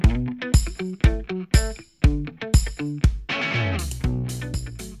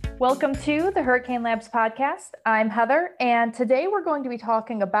Welcome to the Hurricane Labs podcast. I'm Heather, and today we're going to be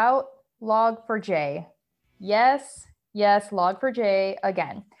talking about Log4j. Yes, Log4j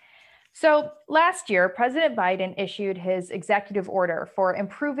again. So last year, President Biden issued his executive order for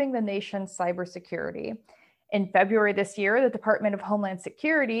improving the nation's cybersecurity. In February this year, the Department of Homeland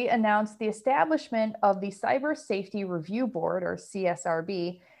Security announced the establishment of the Cyber Safety Review Board, or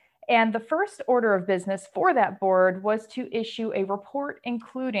CSRB, and the first order of business for that board was to issue a report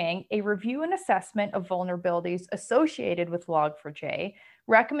including a review and assessment of vulnerabilities associated with Log4j,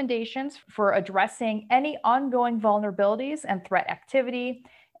 recommendations for addressing any ongoing vulnerabilities and threat activity,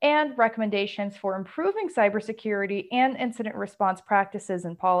 and recommendations for improving cybersecurity and incident response practices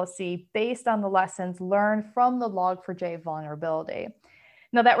and policy based on the lessons learned from the Log4j vulnerability.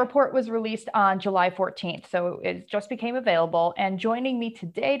 Now, that report was released on July 14th, so it just became available. And joining me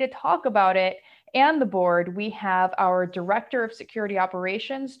today to talk about it and the board, we have our Director of Security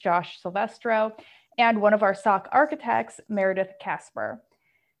Operations, Josh Silvestro, and one of our SOC architects, Meredith Casper.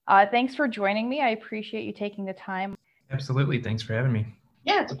 Thanks for joining me. I appreciate you taking the time. Absolutely. Thanks for having me.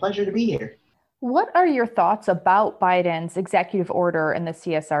 Yeah, it's a pleasure to be here. What are your thoughts about Biden's executive order and the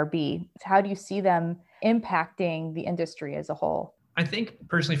CSRB? How do you see them impacting the industry as a whole? I think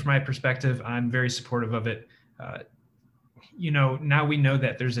personally, from my perspective, I'm very supportive of it. Now we know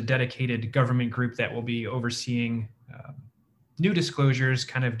that there's a dedicated government group that will be overseeing new disclosures,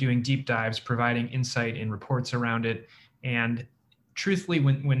 kind of doing deep dives, providing insight and reports around it. And truthfully,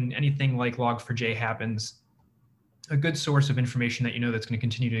 when anything like Log4j happens, a good source of information that that's going to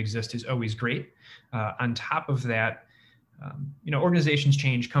continue to exist is always great. On top of that, organizations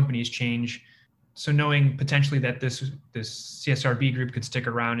change, companies change. So knowing potentially that this CSRB group could stick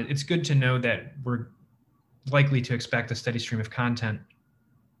around, it's good to know that we're likely to expect a steady stream of content.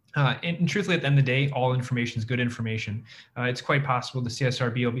 And truthfully, at the end of the day, all information is good information. It's quite possible the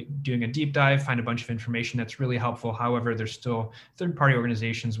CSRB will be doing a deep dive, find a bunch of information that's really helpful. However, there's still third-party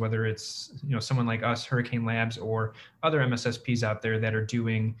organizations, whether it's someone like us, Hurricane Labs, or other MSSPs out there that are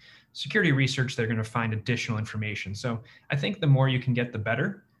doing security research, they're going to find additional information. So I think the more you can get, the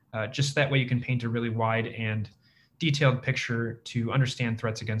better. Just that way you can paint a really wide and detailed picture to understand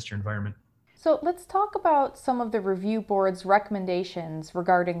threats against your environment. So let's talk about some of the review board's recommendations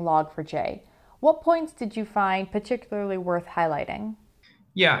regarding Log4j. What points did you find particularly worth highlighting?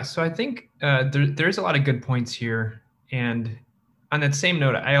 Yeah, so I think there's a lot of good points here. And on that same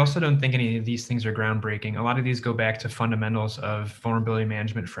note, I also don't think any of these things are groundbreaking. A lot of these go back to fundamentals of vulnerability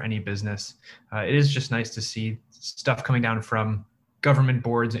management for any business. It is just nice to see stuff coming down from government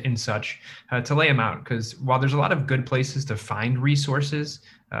boards and such to lay them out, because while there's a lot of good places to find resources,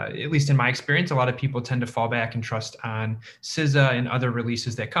 at least in my experience, a lot of people tend to fall back and trust on CISA and other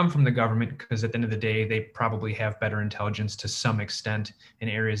releases that come from the government, because at the end of the day, they probably have better intelligence to some extent in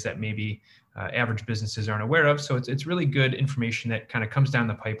areas that maybe average businesses aren't aware of. So it's really good information that kind of comes down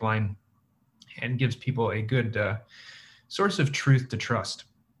the pipeline and gives people a good source of truth to trust.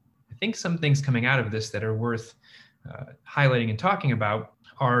 I think some things coming out of this that are worth highlighting and talking about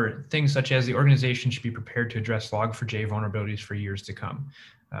are things such as the organization should be prepared to address Log4j vulnerabilities for years to come.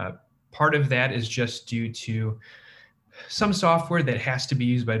 Part of that is just due to some software that has to be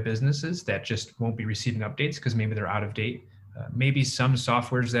used by businesses that just won't be receiving updates because maybe they're out of date. Maybe some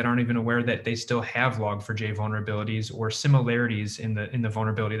softwares that aren't even aware that they still have Log4j vulnerabilities or similarities in the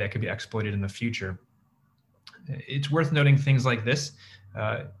vulnerability that could be exploited in the future. It's worth noting things like this.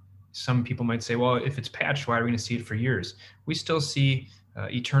 Some people might say, well, if it's patched, why are we going to see it for years? We still see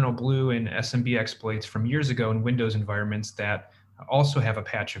Eternal Blue and SMB exploits from years ago in Windows environments that also have a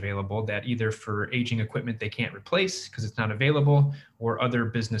patch available that either for aging equipment they can't replace because it's not available, or other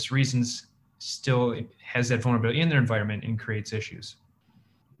business reasons still has that vulnerability in their environment and creates issues.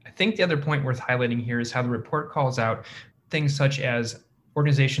 I think the other point worth highlighting here is how the report calls out things such as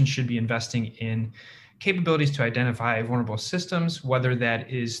organizations should be investing in capabilities to identify vulnerable systems, whether that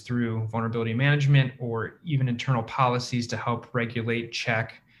is through vulnerability management or even internal policies to help regulate,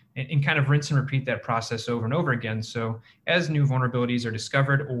 check, and kind of rinse and repeat that process over and over again. So as new vulnerabilities are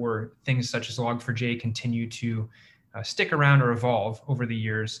discovered or things such as Log4j continue to stick around or evolve over the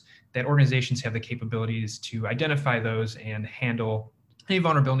years, that organizations have the capabilities to identify those and handle any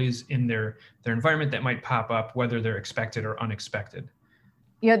vulnerabilities in their environment that might pop up, whether they're expected or unexpected.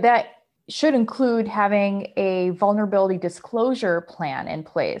 That should include having a vulnerability disclosure plan in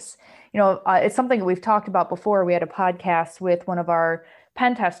place. It's something that we've talked about before. We had a podcast with one of our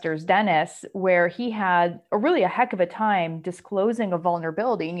pen testers, Dennis, where he had a heck of a time disclosing a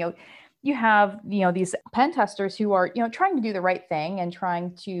vulnerability. You have, these pen testers who are, trying to do the right thing and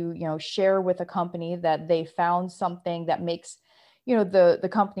trying to, share with a company that they found something that makes, the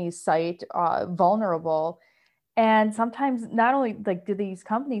company's site vulnerable. And sometimes not only like do these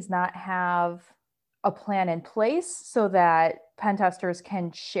companies not have a plan in place so that pen testers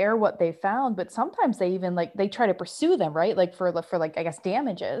can share what they found, but sometimes they even they try to pursue them, right? Like for like, I guess,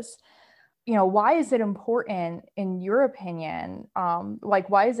 damages. Why is it important in your opinion?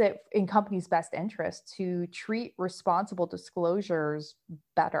 Why is it in companies' best interest to treat responsible disclosures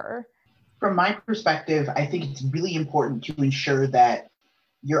better? From my perspective, I think it's really important to ensure that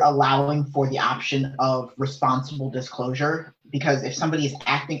you're allowing for the option of responsible disclosure, because if somebody is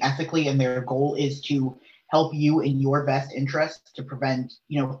acting ethically and their goal is to help you in your best interest to prevent,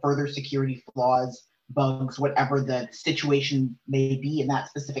 further security flaws, bugs, whatever the situation may be in that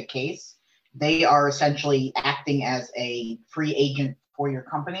specific case, they are essentially acting as a free agent for your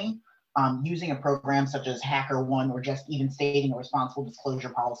company, using a program such as HackerOne, or just even stating a responsible disclosure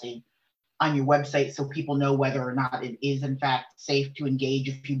policy on your website so people know whether or not it is in fact safe to engage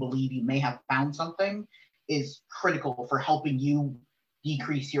if you believe you may have found something, is critical for helping you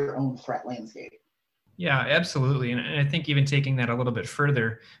decrease your own threat landscape. Yeah, absolutely. And I think even taking that a little bit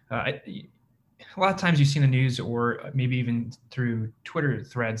further, a lot of times you see in the news, or maybe even through Twitter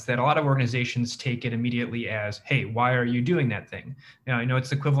threads, that a lot of organizations take it immediately as, hey, why are you doing that thing? I know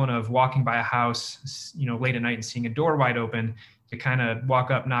it's the equivalent of walking by a house, late at night and seeing a door wide open, to kind of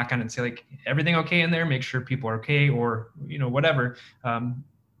walk up, knock on it and say, like, everything okay in there? Make sure people are okay, or, whatever.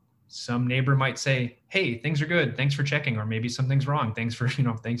 Some neighbor might say, hey, things are good. Thanks for checking. Or maybe something's wrong. Thanks for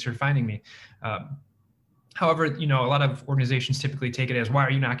finding me. However, a lot of organizations typically take it as, why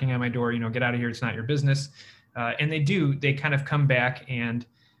are you knocking on my door? Get out of here. It's not your business. And they kind of come back and,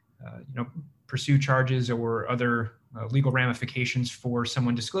 pursue charges or other legal ramifications for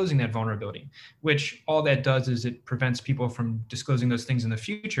someone disclosing that vulnerability, which all that does is it prevents people from disclosing those things in the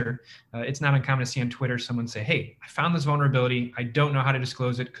future. It's not uncommon to see on Twitter someone say, hey, I found this vulnerability. I don't know how to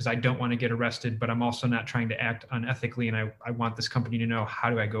disclose it because I don't want to get arrested, but I'm also not trying to act unethically, and I want this company to know, how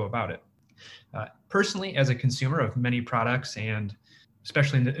do I go about it? Personally, as a consumer of many products, and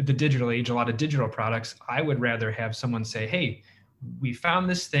especially in the digital age, a lot of digital products, I would rather have someone say, hey, we found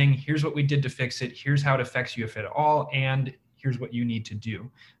this thing. Here's what we did to fix it. Here's how it affects you, if at all. And here's what you need to do.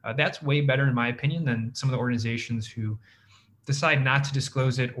 That's way better, in my opinion, than some of the organizations who decide not to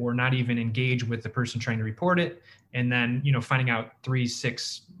disclose it or not even engage with the person trying to report it. And then, finding out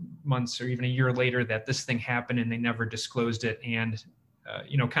 3-6 months or even a year later that this thing happened and they never disclosed it, and,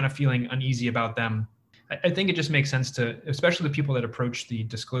 kind of feeling uneasy about them. I think it just makes sense to, especially the people that approach the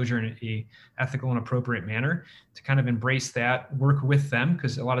disclosure in a ethical and appropriate manner, to kind of embrace that, work with them,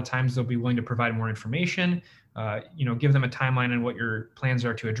 because a lot of times they'll be willing to provide more information, give them a timeline on what your plans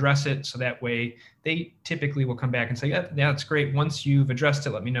are to address it. So that way they typically will come back and say, yeah, that's great. Once you've addressed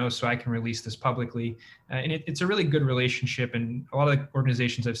it, let me know so I can release this publicly. And it's a really good relationship. And a lot of the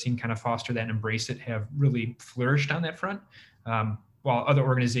organizations I've seen kind of foster that and embrace it have really flourished on that front. While other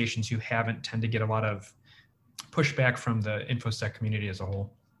organizations who haven't tend to get a lot of pushback from the InfoSec community as a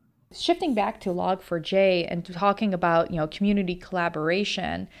whole. Shifting back to Log4j and talking about, community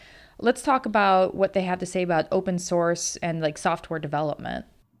collaboration, let's talk about what they have to say about open source and software development.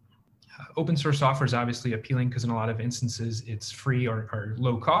 Open source software is obviously appealing because in a lot of instances it's free or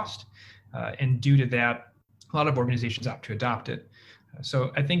low cost. And due to that, a lot of organizations opt to adopt it.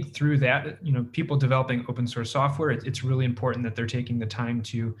 So I think through that, people developing open source software, it's really important that they're taking the time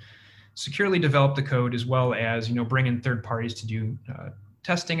to securely develop the code, as well as, bring in third parties to do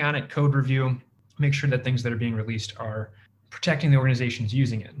testing on it, code review, make sure that things that are being released are protecting the organizations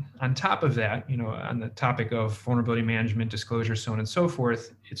using it. On top of that, on the topic of vulnerability management, disclosure, so on and so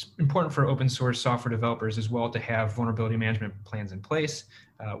forth, it's important for open source software developers as well to have vulnerability management plans in place.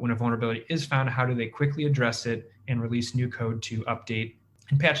 When a vulnerability is found, how do they quickly address it and release new code to update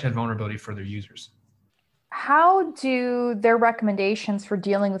and patch that vulnerability for their users? How do their recommendations for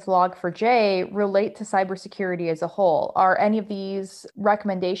dealing with Log4j relate to cybersecurity as a whole? Are any of these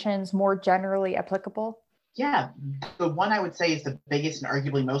recommendations more generally applicable? Yeah, the one I would say is the biggest and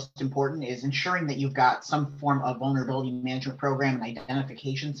arguably most important is ensuring that you've got some form of vulnerability management program and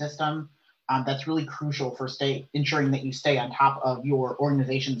identification system. That's really crucial for ensuring that you stay on top of your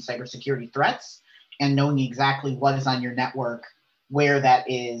organization's cybersecurity threats and knowing exactly what is on your network, where that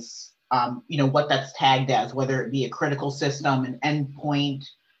is, what that's tagged as, whether it be a critical system, an endpoint,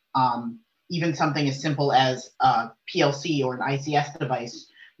 even something as simple as a PLC or an ICS device,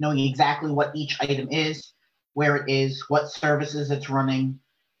 knowing exactly what each item is, where it is, what services it's running,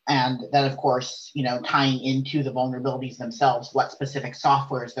 and then, of course, tying into the vulnerabilities themselves, what specific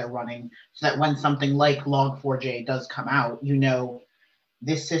softwares they're running, so that when something like Log4j does come out,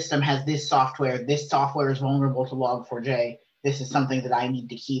 this system has this software is vulnerable to Log4j, this is something that I need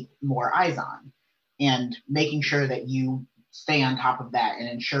to keep more eyes on. And making sure that you stay on top of that and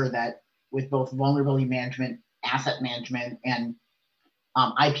ensure that with both vulnerability management, asset management, and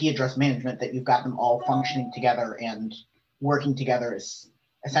IP address management, that you've got them all functioning together and working together as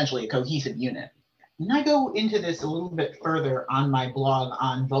essentially a cohesive unit. And I go into this a little bit further on my blog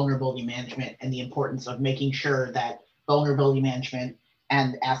on vulnerability management and the importance of making sure that vulnerability management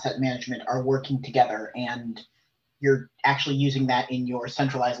and asset management are working together, and you're actually using that in your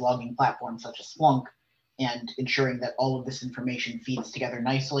centralized logging platform such as Splunk, and ensuring that all of this information feeds together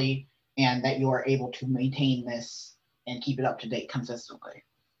nicely and that you are able to maintain this and keep it up to date consistently.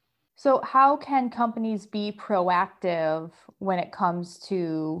 So how can companies be proactive when it comes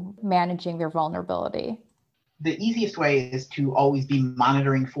to managing their vulnerability? The easiest way is to always be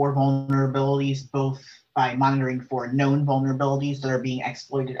monitoring for vulnerabilities, both by monitoring for known vulnerabilities that are being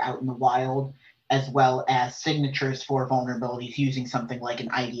exploited out in the wild, as well as signatures for vulnerabilities using something like an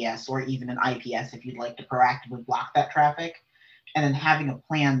IDS or even an IPS if you'd like to proactively block that traffic, and then having a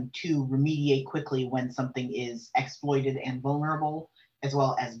plan to remediate quickly when something is exploited and vulnerable, as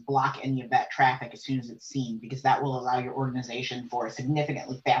well as block any of that traffic as soon as it's seen, because that will allow your organization for a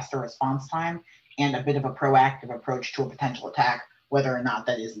significantly faster response time and a bit of a proactive approach to a potential attack, whether or not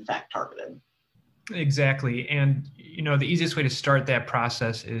that is in fact targeted. Exactly. And, the easiest way to start that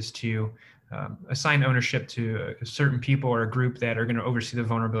process is to assign ownership to certain people or a group that are going to oversee the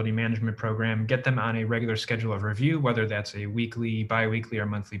vulnerability management program, get them on a regular schedule of review, whether that's a weekly, bi-weekly, or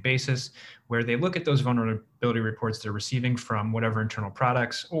monthly basis, where they look at those vulnerability reports they're receiving from whatever internal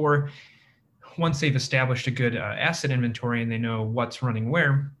products, or once they've established a good asset inventory and they know what's running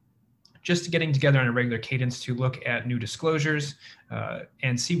where, just getting together on a regular cadence to look at new disclosures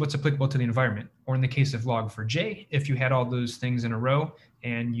and see what's applicable to the environment. Or in the case of Log4j, if you had all those things in a row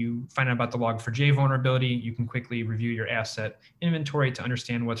and you find out about the Log4j vulnerability, you can quickly review your asset inventory to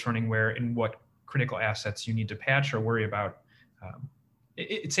understand what's running where and what critical assets you need to patch or worry about.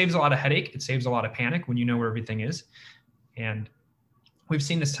 It saves a lot of headache. It saves a lot of panic when you know where everything is. And we've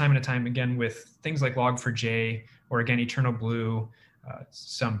seen this time and time again with things like Log4j or again, Eternal Blue,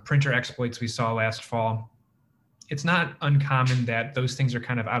 some printer exploits we saw last fall. It's not uncommon that those things are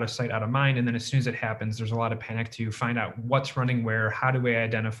kind of out of sight, out of mind. And then as soon as it happens, there's a lot of panic to find out what's running where, how do we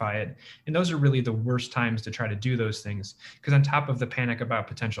identify it? And those are really the worst times to try to do those things. Because on top of the panic about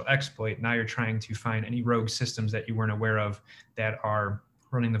potential exploit, now you're trying to find any rogue systems that you weren't aware of that are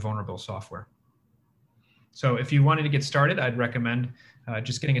running the vulnerable software. So if you wanted to get started, I'd recommend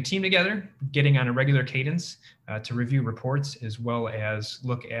just getting a team together, getting on a regular cadence to review reports, as well as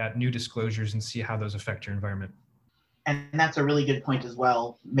look at new disclosures and see how those affect your environment. And that's a really good point as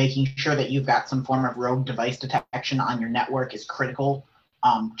well. Making sure that you've got some form of rogue device detection on your network is critical,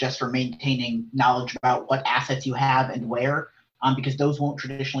 just for maintaining knowledge about what assets you have and where, because those won't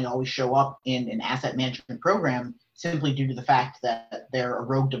traditionally always show up in an asset management program simply due to the fact that they're a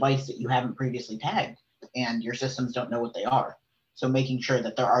rogue device that you haven't previously tagged and your systems don't know what they are. So making sure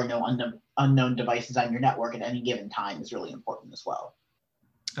that there are no unknown devices on your network at any given time is really important as well.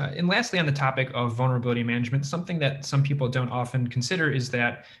 And lastly, on the topic of vulnerability management, something that some people don't often consider is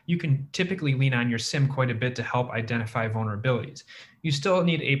that you can typically lean on your SIEM quite a bit to help identify vulnerabilities. You still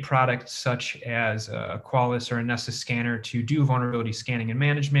need a product such as a Qualys or a Nessus scanner to do vulnerability scanning and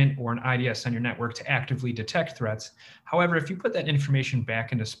management, or an IDS on your network to actively detect threats. However, if you put that information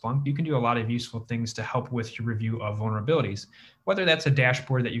back into Splunk, you can do a lot of useful things to help with your review of vulnerabilities. Whether that's a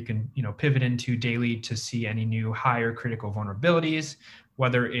dashboard that you can pivot into daily to see any new higher critical vulnerabilities,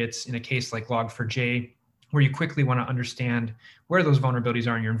 whether it's in a case like Log4j, where you quickly want to understand where those vulnerabilities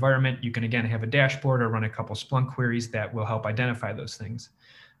are in your environment, you can again have a dashboard or run a couple Splunk queries that will help identify those things.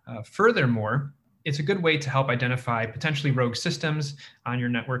 Furthermore, it's a good way to help identify potentially rogue systems on your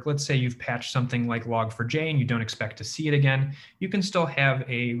network. Let's say you've patched something like Log4j and you don't expect to see it again. You can still have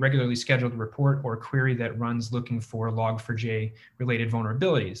a regularly scheduled report or query that runs looking for Log4j related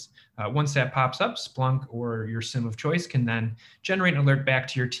vulnerabilities. Once that pops up, Splunk or your SIEM of choice can then generate an alert back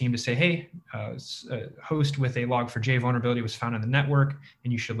to your team to say, hey, a host with a Log4j vulnerability was found on the network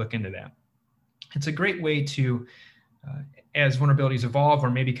and you should look into that. It's a great way to as vulnerabilities evolve or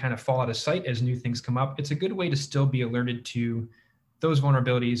maybe kind of fall out of sight as new things come up, it's a good way to still be alerted to those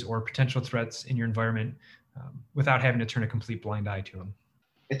vulnerabilities or potential threats in your environment without having to turn a complete blind eye to them.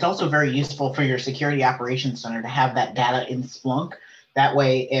 It's also very useful for your security operations center to have that data in Splunk. That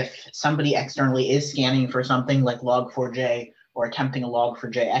way, if somebody externally is scanning for something like Log4j or attempting a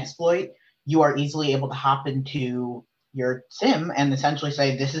Log4j exploit, you are easily able to hop into your SIEM and essentially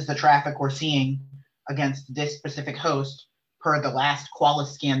say, this is the traffic we're seeing against this specific host per the last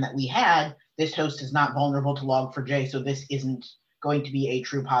Qualys scan that we had. this host is not vulnerable to Log4j, so this isn't going to be a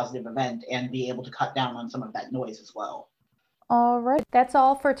true positive event, and be able to cut down on some of that noise as well. All right, that's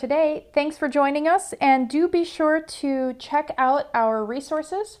all for today. Thanks for joining us, and do be sure to check out our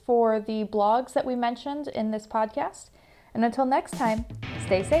resources for the blogs that we mentioned in this podcast. And until next time,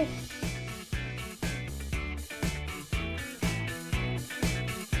 stay safe.